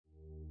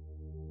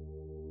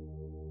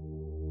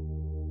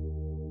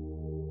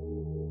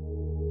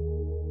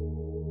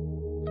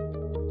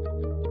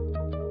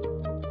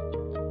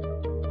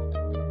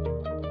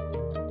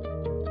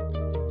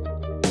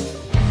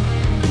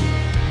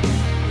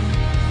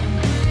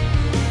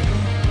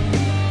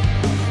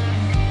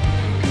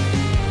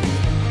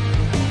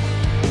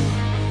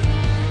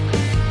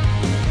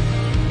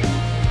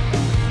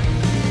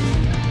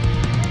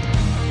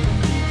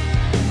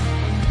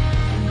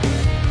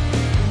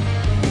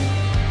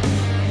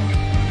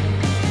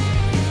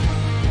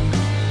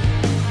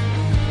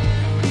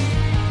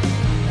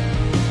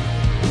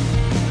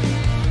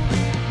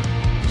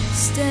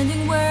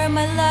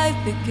life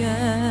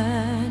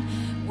began,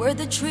 where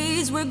the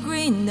trees were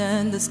green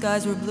and the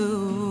skies were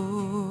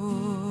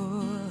blue.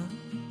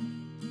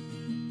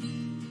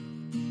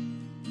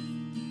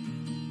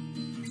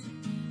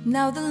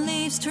 Now the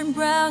leaves turn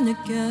brown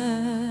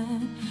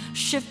again,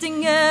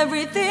 shifting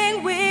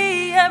everything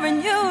we ever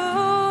knew.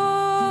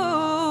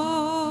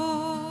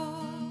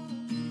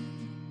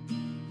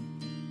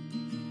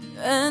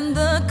 And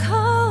the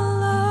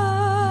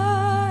colors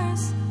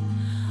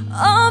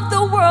of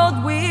the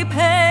world we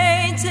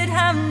painted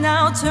have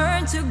now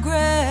turned to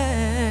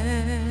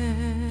gray.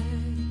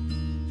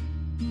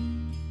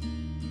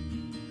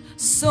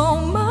 So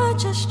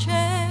much has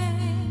changed.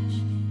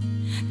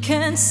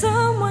 Can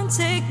someone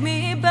take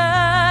me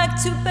back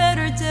to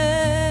better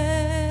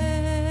days?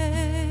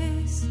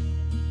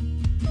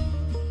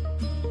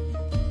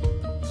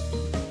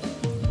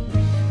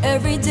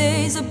 Every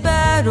day's a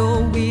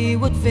battle we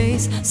would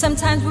face.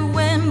 Sometimes we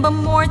win, but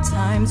more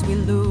times we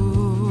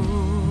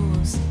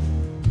lose.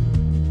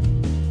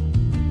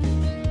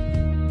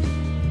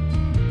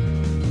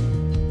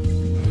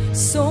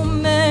 So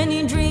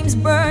many dreams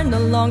burned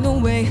along the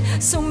way,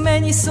 so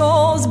many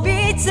souls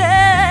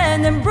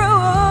beaten and bruised.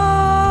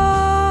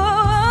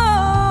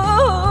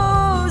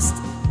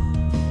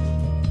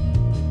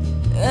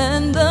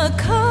 And the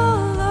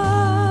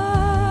colors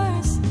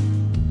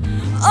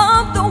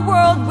of the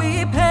world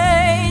we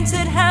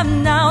painted have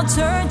now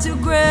turned to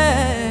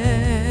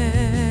gray.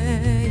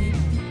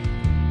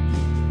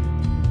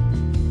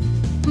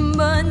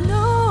 But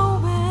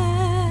no,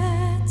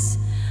 it's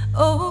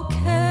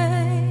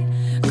okay,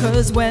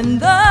 'cause when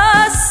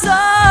the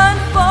sun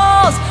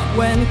falls,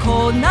 when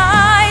cold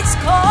nights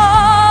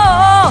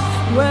call,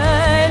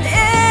 when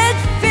it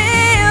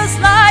feels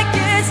like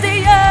it's the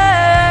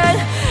end,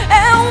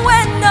 and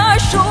when our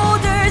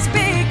shoulders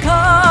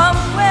become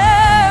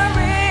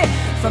weary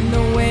from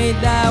the weight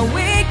that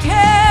we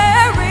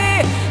carry,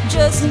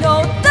 just know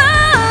the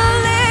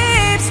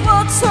leaves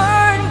will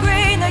turn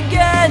green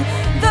again.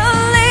 The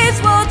leaves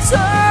will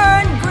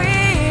turn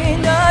green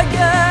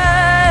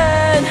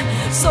again.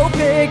 So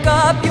pick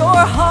up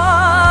your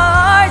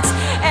hearts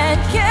and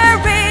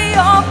carry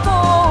on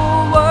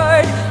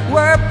forward.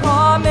 We're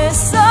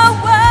promised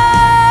awaits.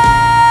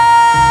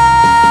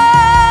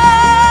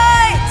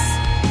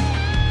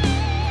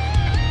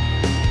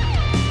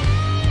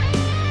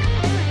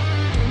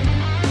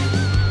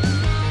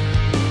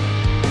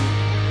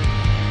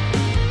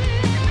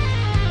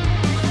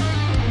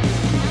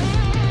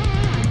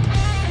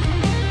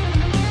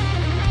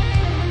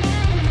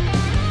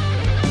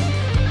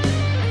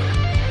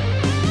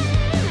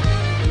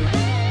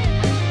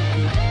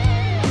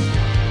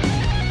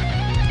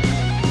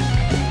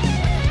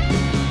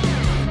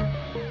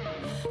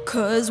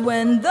 Cause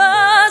when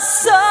the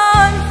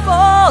sun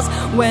falls,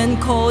 when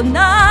cold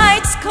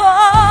nights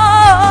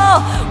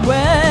call,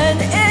 when